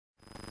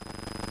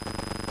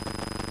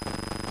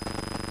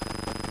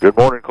Good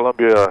morning,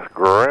 Columbia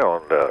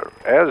ground.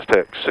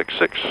 Aztec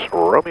 66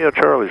 Romeo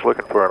Charlie's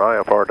looking for an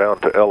IFR down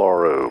to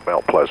LRO,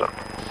 Mount Pleasant.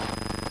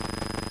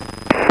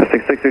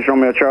 666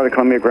 Romeo Charlie,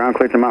 Columbia ground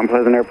clear to Mount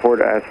Pleasant Airport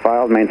as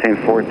filed. Maintain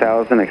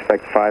 4,000,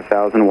 expect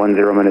 5,000,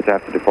 10 minutes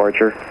after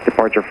departure.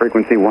 Departure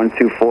frequency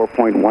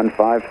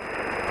 124.15,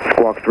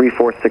 squawk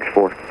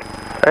 3464.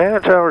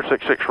 And Tower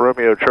 66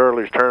 Romeo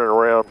Charlie's turning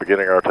around,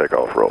 beginning our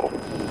takeoff roll.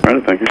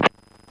 Right, thank you.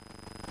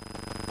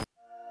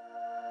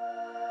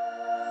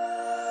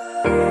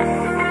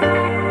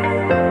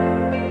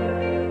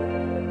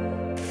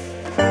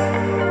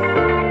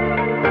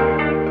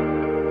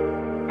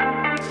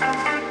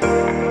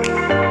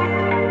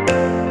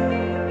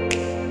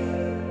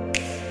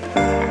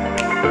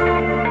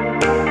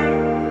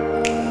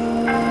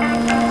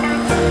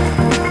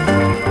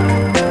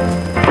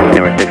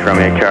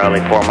 Romeo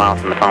Charlie, 4 miles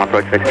from the final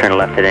approach, fix, turn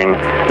left heading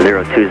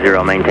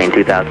 020, maintain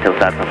 2,000 till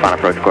south from final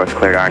approach course,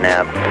 cleared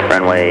RNAV,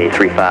 runway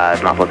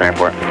 35, Mount Pleasant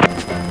Airport.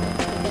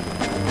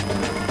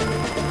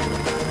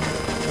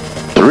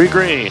 3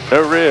 green,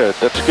 no red,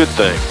 that's a good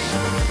thing.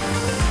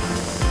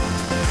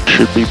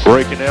 Should be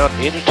breaking out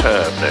any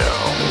time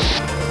now.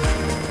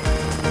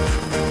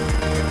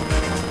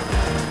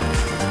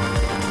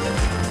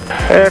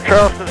 And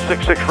Charleston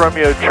 66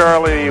 Romeo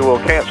Charlie will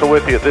cancel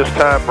with you at this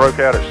time, broke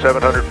out at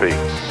 700 feet.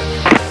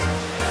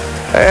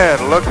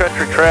 And low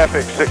country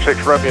traffic,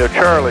 66 Romeo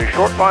Charlie,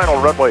 short final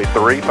runway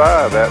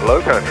 35 at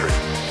low country.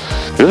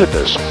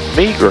 Goodness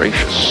me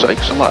gracious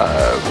sakes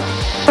alive.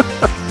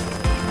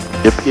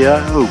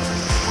 Yippee-I-ho.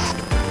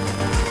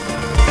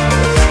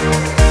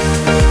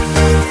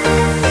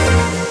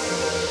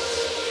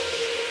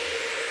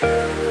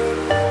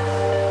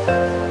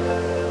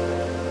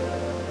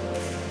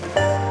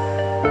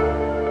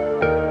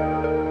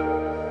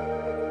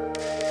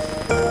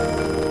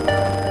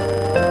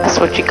 That's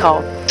what you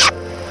call.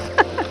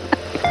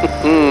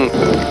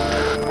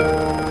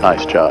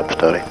 Nice job,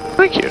 Stoney.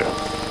 Thank you.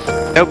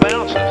 No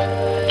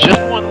bounces. Just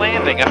one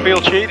landing. I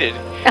feel cheated.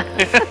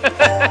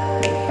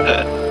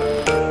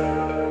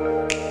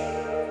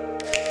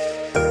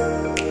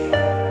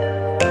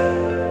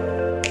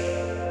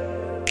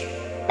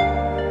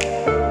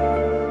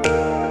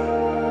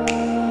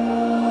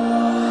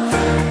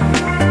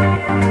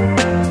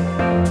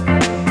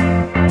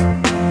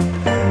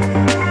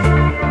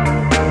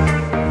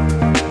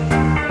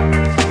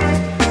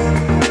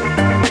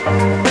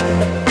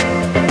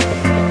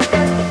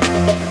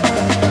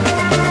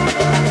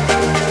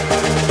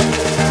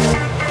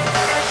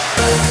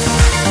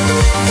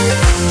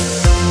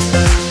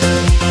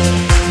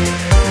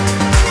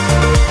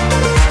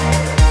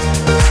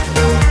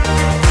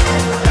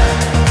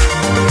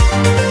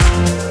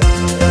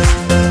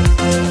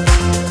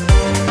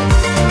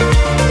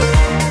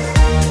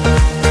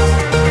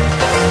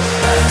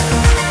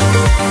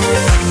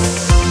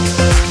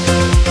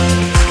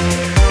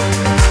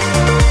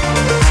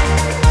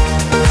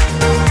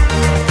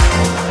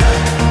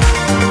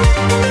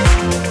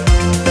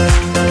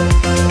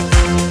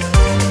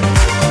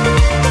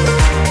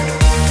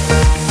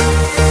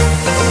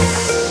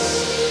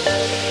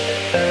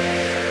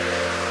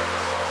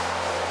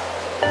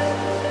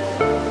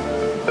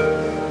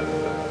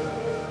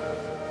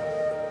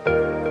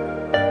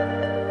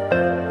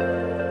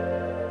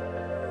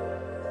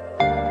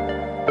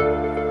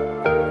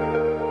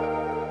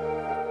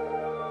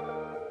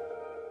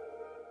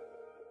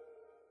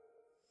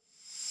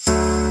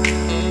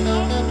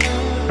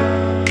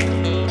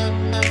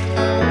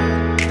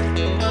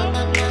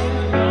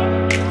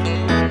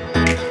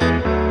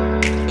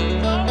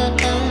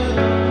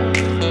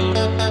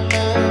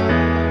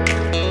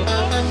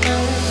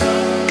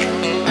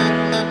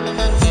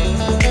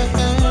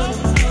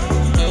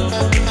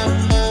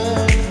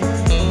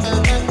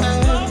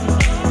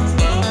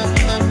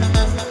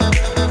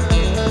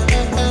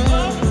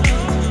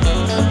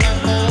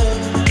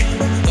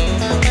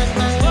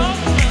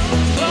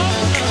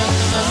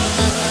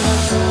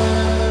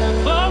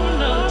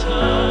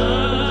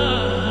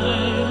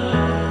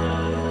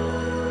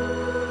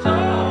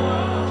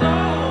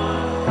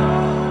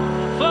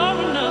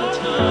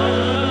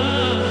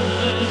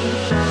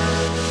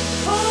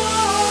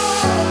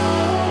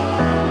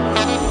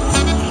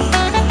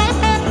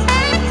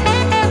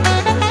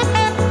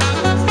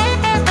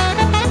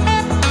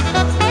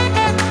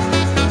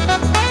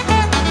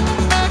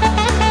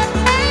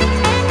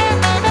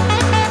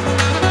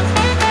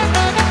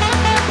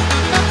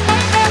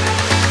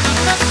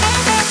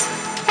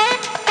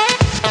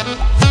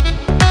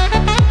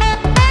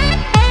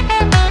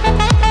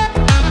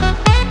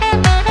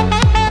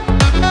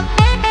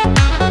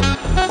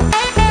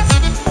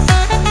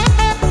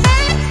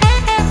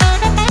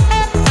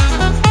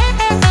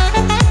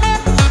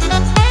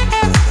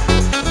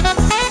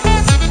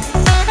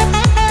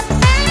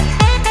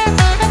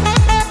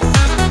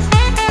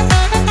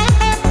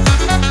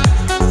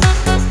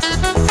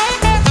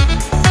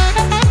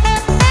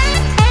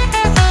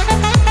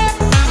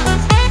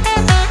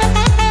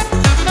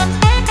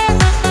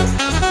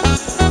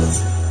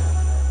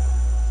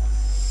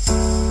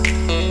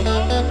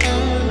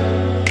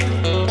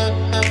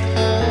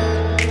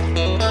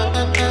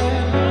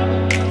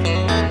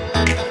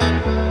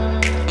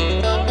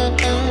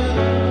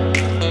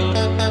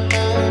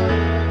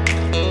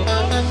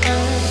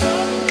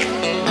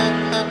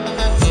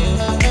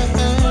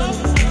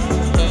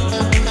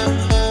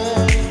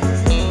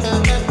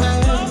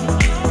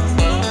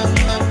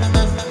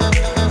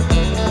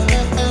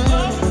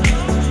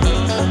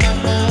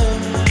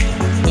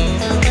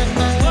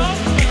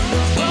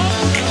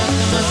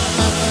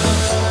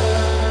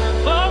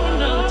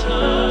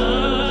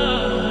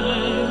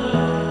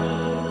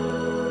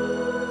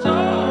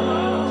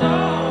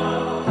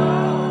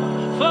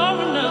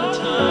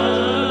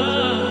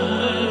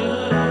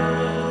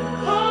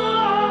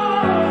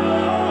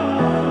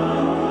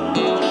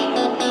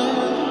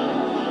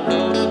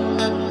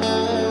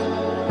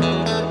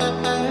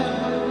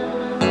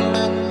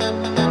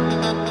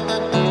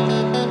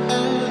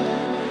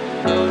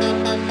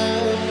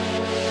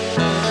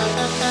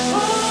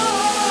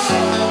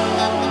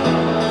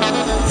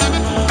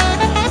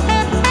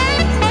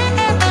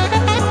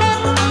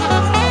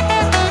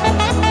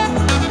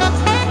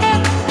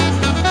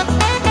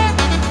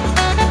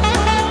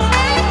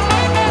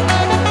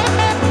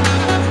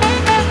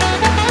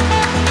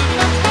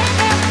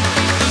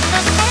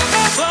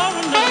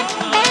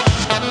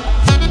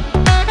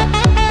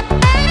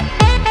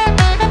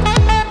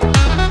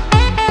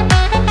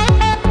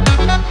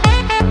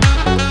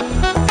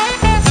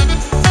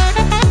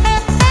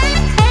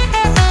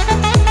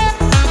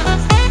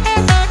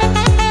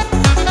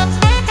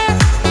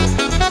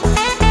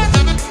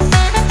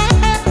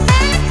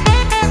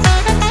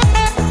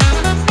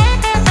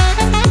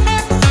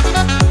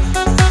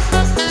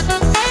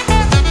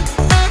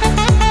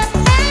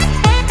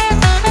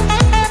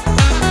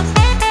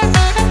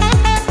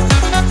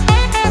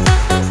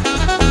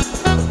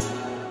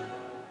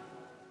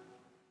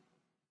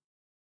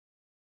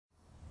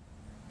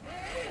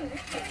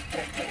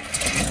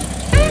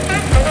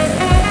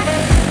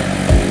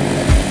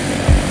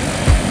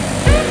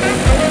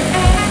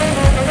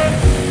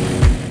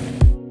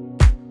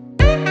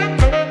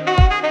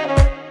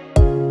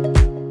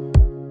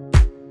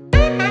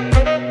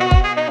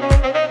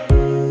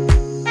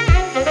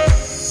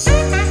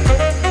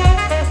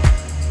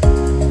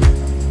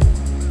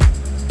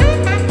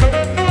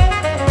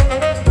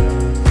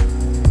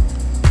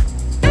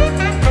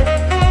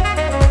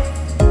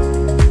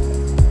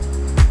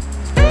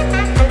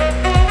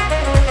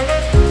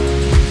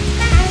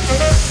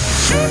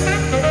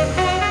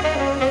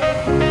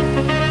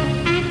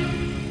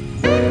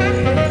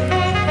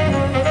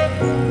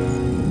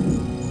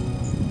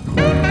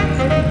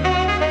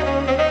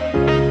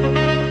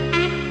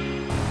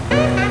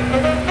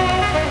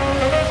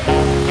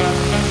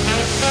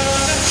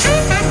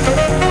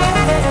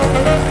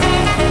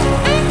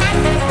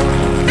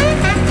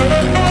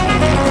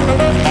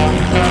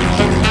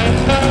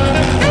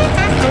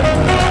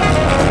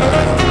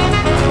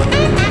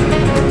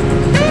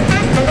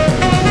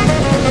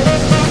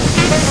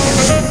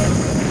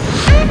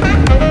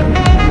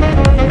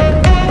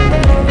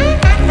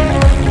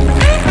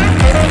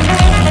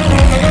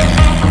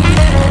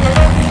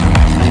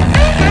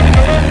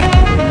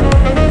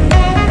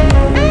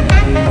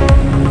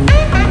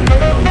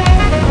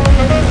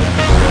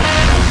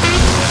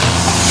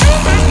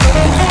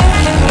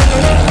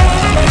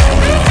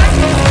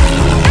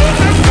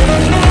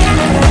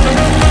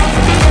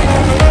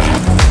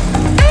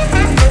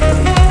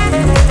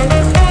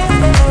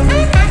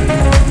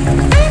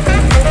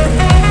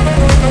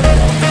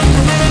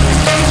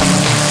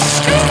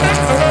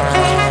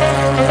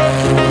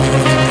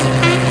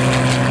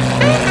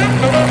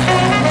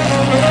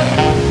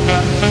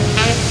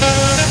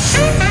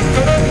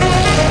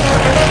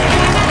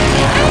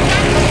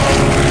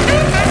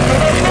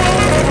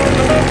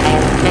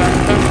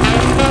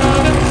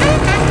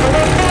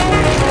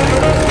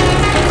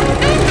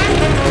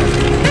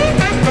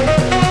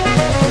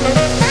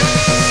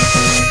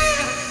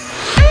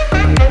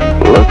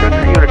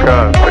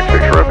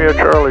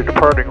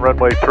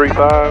 runway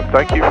 35.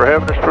 Thank you for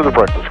having us for the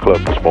Breakfast Club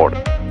this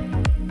morning.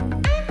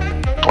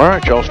 All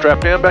right, y'all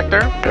strapped in back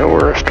there? Yeah,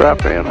 we're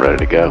strapped in,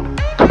 ready to go.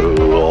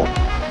 Cool.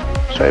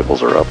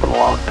 Cables are up and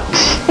locked.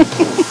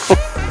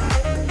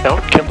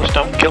 Don't kill us,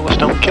 don't kill us,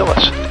 don't kill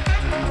us.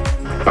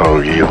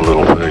 Oh, you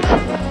little thief.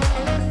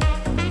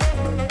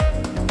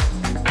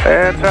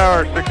 And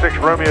Tower 66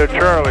 Romeo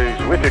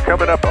Charlie's with you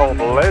coming up on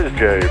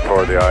Lesjay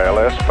for the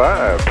ILS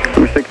 5.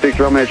 66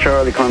 Romeo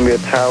Charlie, Columbia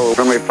Tower,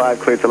 runway 5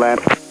 cleared to land.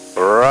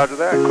 Roger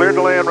that. Cleared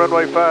to land,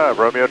 runway 5,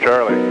 Romeo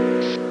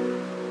Charlie.